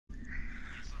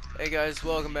Hey guys,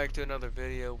 welcome back to another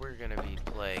video. We're gonna be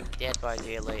playing Dead by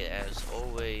Daylight as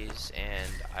always,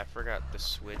 and I forgot to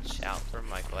switch out from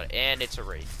my butt, and it's a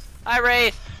Wraith. Hi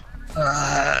Wraith!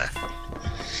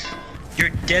 You're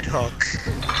dead, Hook.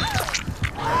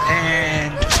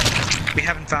 And we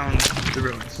haven't found the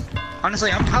ruins. Honestly,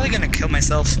 I'm probably gonna kill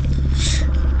myself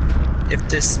if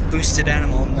this boosted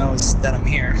animal knows that I'm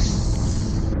here.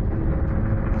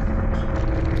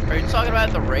 Are you talking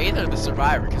about the Wraith or the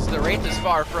Survivor? Because the Wraith is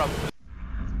far from...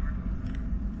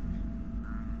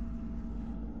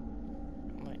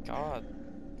 Oh my god.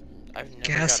 I've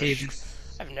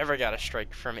never got a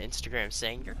strike from Instagram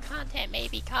saying your content may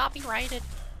be copyrighted.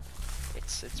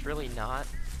 It's really not.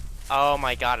 Oh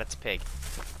my god, it's Pig.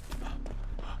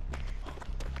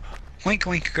 Wink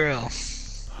wink girl.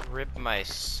 Rip my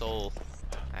soul.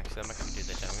 Actually, I'm not gonna do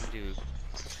that. I'm gonna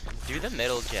do the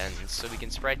middle gens so we can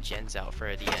spread gens out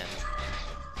for the end.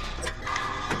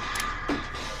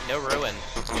 No ruin.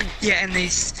 Yeah, and they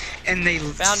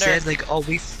said like, oh,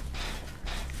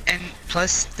 and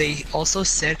plus they also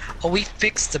said, oh, we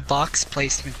fixed the box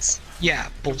placements. Yeah,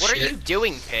 bullshit. What are you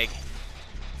doing, Pig?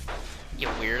 You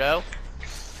weirdo.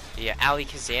 Yeah, Ali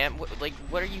Kazam.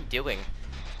 What are you doing?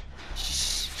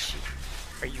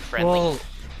 Are you friendly?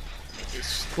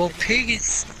 Well, Pig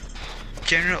is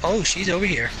general. Oh, she's over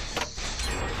here.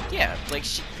 Yeah, like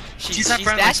she's not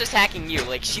dash attacking you.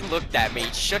 Like she looked at me,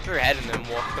 shook her head, and then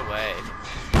walked away.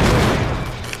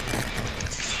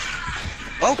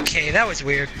 Okay, that was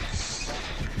weird.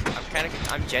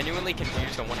 I'm genuinely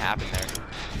confused on what happened there.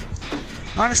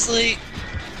 Honestly,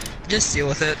 just deal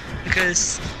with it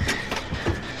because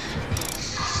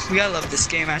we gotta love this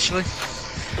game. Actually,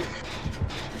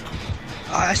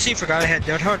 I actually forgot I had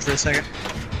Dead Hard for a second.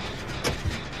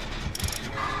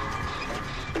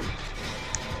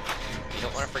 You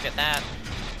don't want to forget that.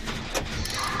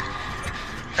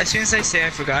 As soon as I say I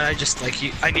forgot, I just like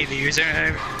I need the user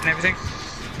and everything.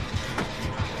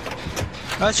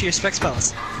 Oh, she respects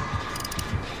Palace.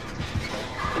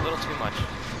 A little too much.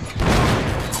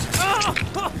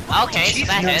 Okay, so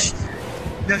that hit.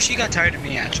 No, she got tired of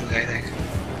me actually, I think.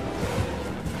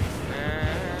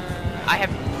 I have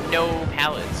no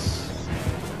pallets.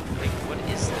 Like, what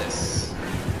is this?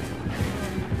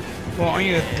 Well, aren't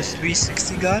you the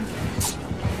 360 god?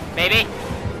 Maybe.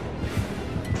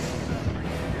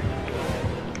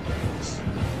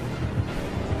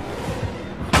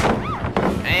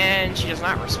 And she does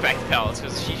not respect pellets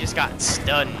because she just got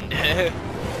stunned.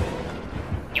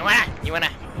 You wanna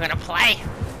play?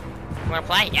 You wanna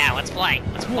play? Yeah, let's play.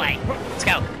 Let's play. Let's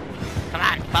go. Come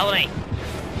on, follow me.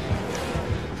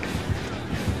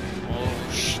 Oh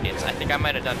shit! I think I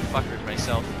might have done fuckers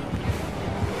myself.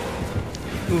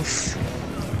 Oof.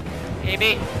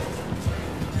 Maybe.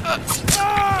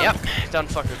 Yep, done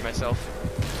fuckers myself.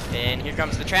 And here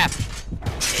comes the trap.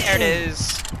 There it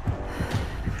is.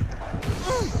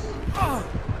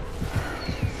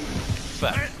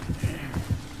 Fuck.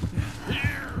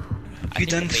 You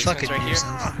done fucking right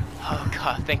yourself. Here. Oh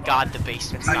god, thank god the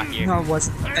basement's not here. No, it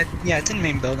wasn't. Yeah, it's in the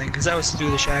main building because I was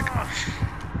through the shack.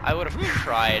 I would have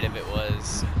cried if it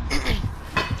was.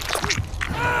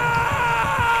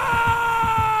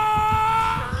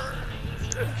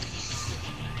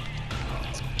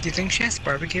 Do you think she has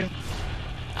barbecue?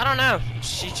 I don't know.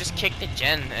 She just kicked a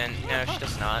gen, and no, she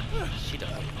does not. She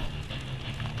doesn't.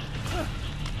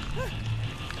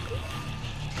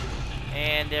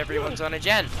 And everyone's on a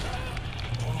gen.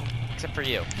 Except for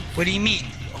you. What do you mean?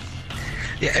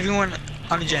 Yeah, everyone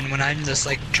on a gen when I'm just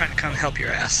like trying to come help your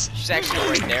ass. She's actually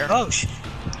right there. Oh,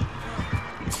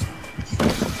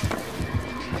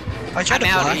 I tried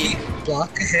to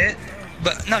block a hit,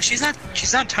 but no, she's not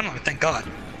tunneling, thank god.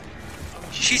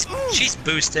 She's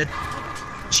boosted.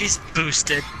 She's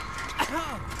boosted.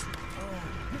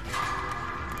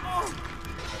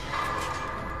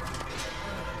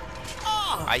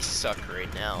 I suck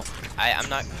right now. I'm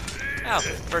not. Oh,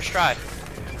 first try.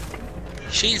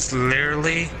 She's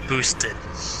literally boosted.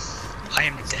 I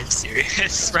am dead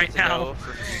serious right now.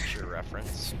 For future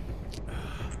reference.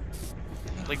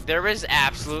 Like there is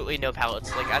absolutely no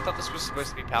pallets. Like I thought this was supposed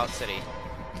to be Pallet City.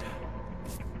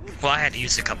 Well, I had to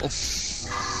use a couple.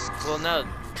 Well, no.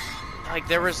 Like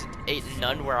there was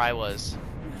none where I was.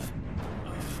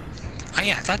 Oh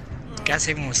yeah, I thought Gas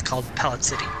Haven was called Pallet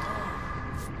City.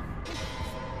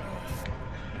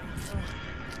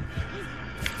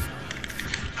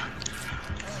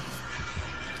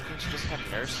 Have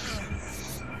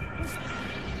nurses?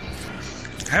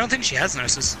 I don't think she has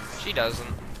nurses. She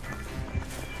doesn't.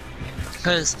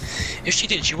 Because if she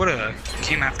did, she would have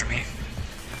came after me.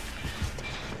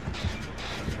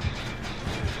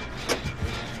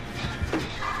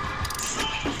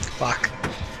 Fuck.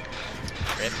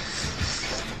 Rip.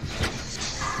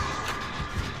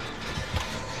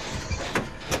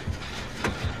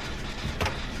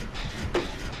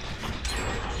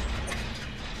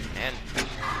 And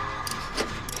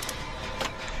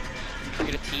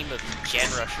get a team of gen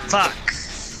rushers. Fuck.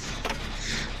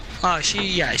 Oh,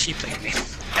 she played me.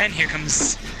 And here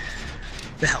comes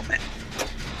the helmet.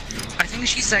 I think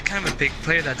she's that kind of a big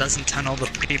player that doesn't tunnel the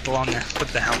people on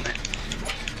with the helmet.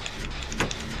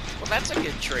 Well, that's a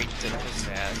good trait to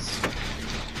possess.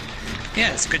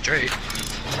 Yeah, it's a good trait.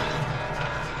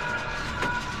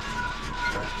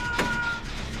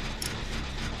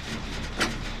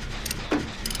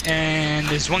 And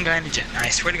there's one guy in the gen. I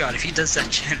swear to God, if he does that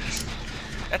gen,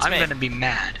 I'm gonna be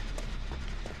mad.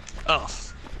 Oh.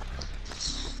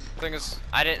 Thing is,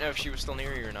 I didn't know if she was still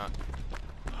near you or not.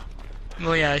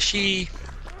 Well, yeah, she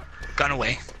gone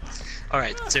away.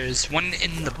 Alright, there's one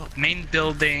in the main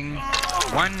building,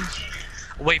 one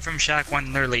away from Shack,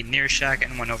 one literally near Shack,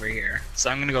 and one over here. So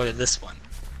I'm gonna go to this one,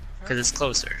 because it's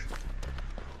closer.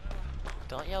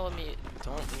 Don't yell at me.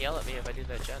 Don't yell at me if I do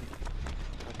that gen.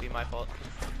 It won't be my fault.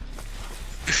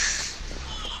 It's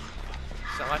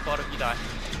not my fault if you die.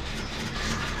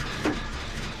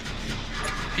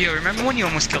 Yo, remember when you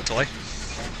almost killed Toy?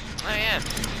 I am.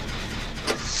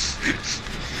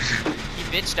 He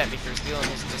bitched at me for stealing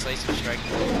his decisive strike.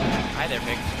 Hi there,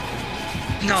 Pig.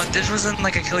 No, this wasn't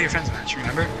like a kill your friends match,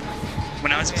 remember?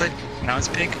 When I was pig.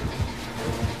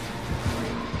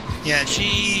 Yeah,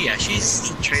 she's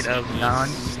the trait of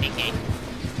Sneaky.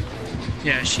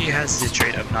 Yeah, she has the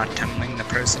trait of not tunneling the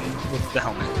person with the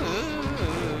helmet.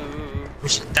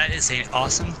 Which, that is an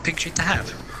awesome pig trait to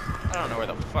have. I don't know where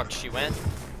the fuck she went.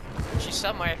 She's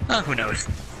somewhere. Who knows?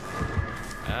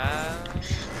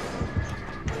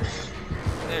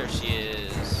 There she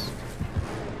is.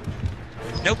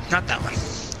 Nope, not that one.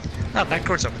 Oh, back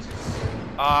door's open.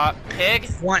 Pig?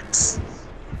 Once.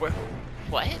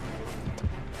 What?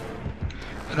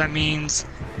 That means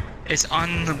it's on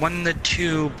one of the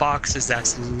two boxes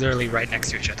that's literally right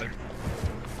next to each other.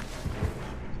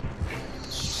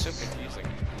 It's so confusing.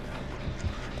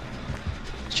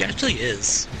 She actually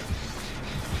is.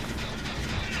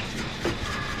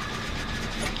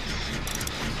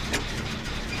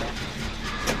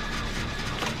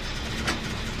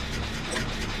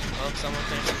 Well, if someone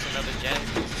finishes another gen,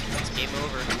 it's game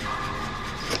over.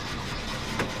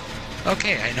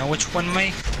 Okay, I know which one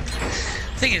my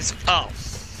thing is. Oh,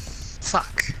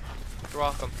 fuck. You're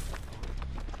welcome.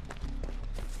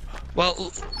 Well,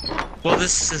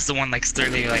 this is the one like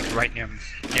literally like right near me.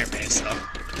 So,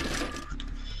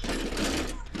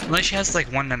 unless she has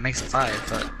like one that makes it 5,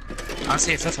 but I'll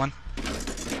see a 5th one.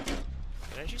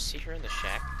 Didn't you see her in the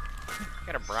shack?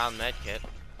 Got a brown med kit.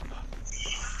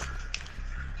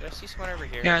 Did I see someone over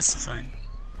here? Yeah, it's fine.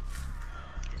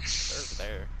 They're over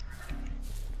there.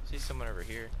 See someone over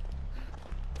here.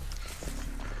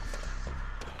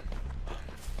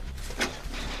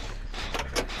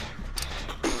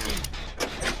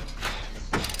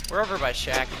 We're over by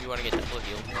Shack if you want to get double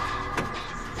healed.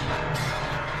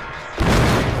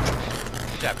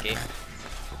 Good job, Kate.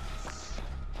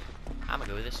 I'm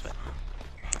gonna go this way.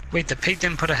 Wait, the pig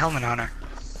didn't put a helmet on her.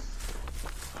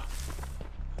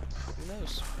 Who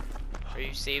knows? Are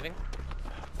you saving?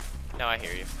 No, I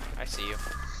hear you. I see you.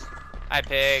 Hi,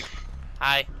 pig.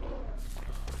 Hi.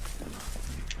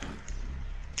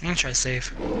 I'm gonna try to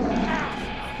save.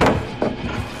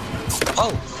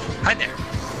 Oh, hi there.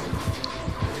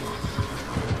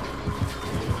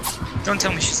 Don't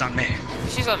tell me she's on me.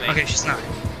 She's on me. Okay, she's not.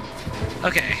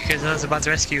 Okay, because I was about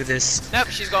to rescue this. Nope,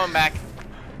 she's going back.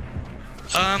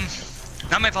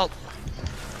 Not my fault.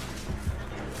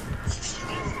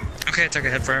 Okay, I took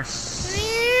a hit for her.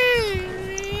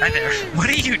 Hi there. What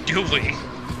are you doing?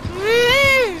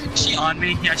 Is she on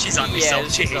me? Yeah, she's on me, so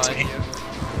she hates me. You.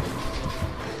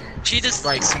 She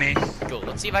dislikes me. Cool,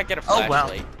 let's see if I can get a Oh, well.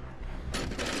 flashlight.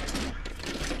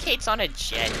 Kate's on a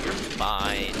jet, you're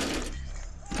fine.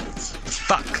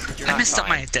 Fuck. You're I not messed up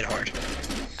fine. my dead hard.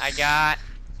 I got...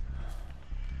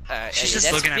 She's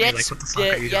just looking at me like, what the fuck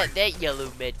are you doing? That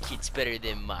yellow med kit's better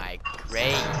than my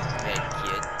gray med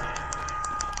kit.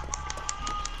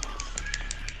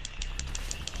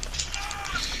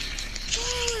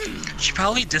 She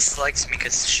probably dislikes me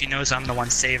because she knows I'm the one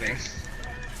saving.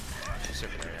 She's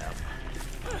serving her out.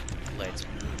 Let's...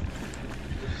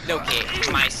 No,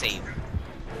 Kate, my save.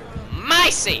 My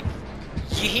save!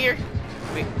 You hear?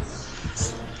 Wait.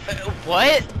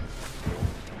 What?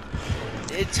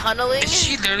 Tunneling? Is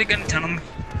she literally gonna tunnel me?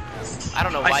 I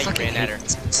don't know why you ran at her. I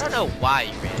don't know why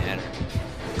you ran at her.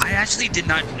 I actually did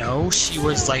not know she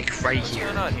was like right What's here.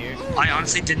 going on here? I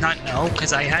honestly did not know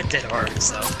because I had dead art,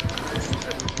 so.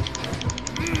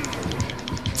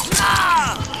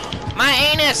 My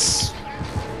anus!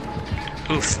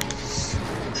 Oof.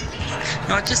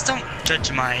 No, just don't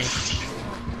judge my.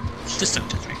 Just don't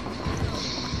judge me.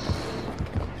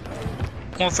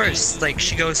 Well, first, like,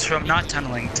 she goes from not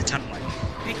tunneling to tunneling.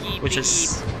 Biggie, Which biggie,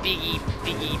 is- biggie,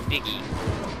 biggie,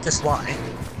 biggie. Just why?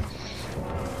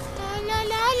 La la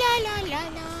la la la la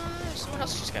la. Someone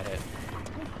else just got hit.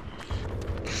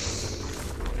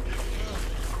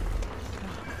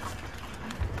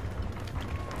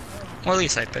 Well, at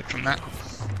least I picked from that.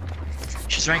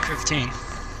 She's rank 15.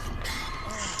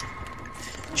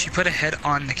 She put a head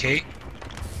on the gate.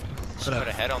 She put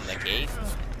a head on the gate?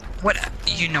 What?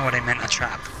 You know what I meant, a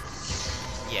trap.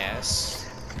 Yes.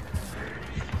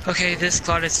 Okay, this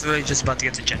Claude is really just about to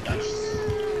get the gen done.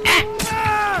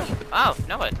 Oh,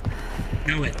 no it.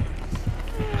 Knew it.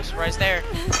 No surprise there.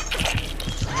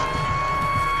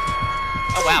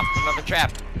 Oh wow, another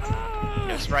trap.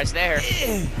 No surprise there.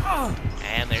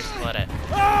 And there's Claudette.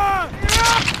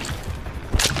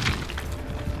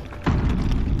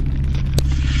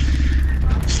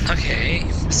 Okay,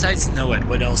 besides Know It,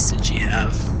 what else did she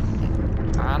have?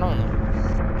 I don't know.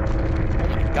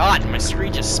 Oh my god, my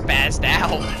screen just spazzed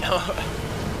out.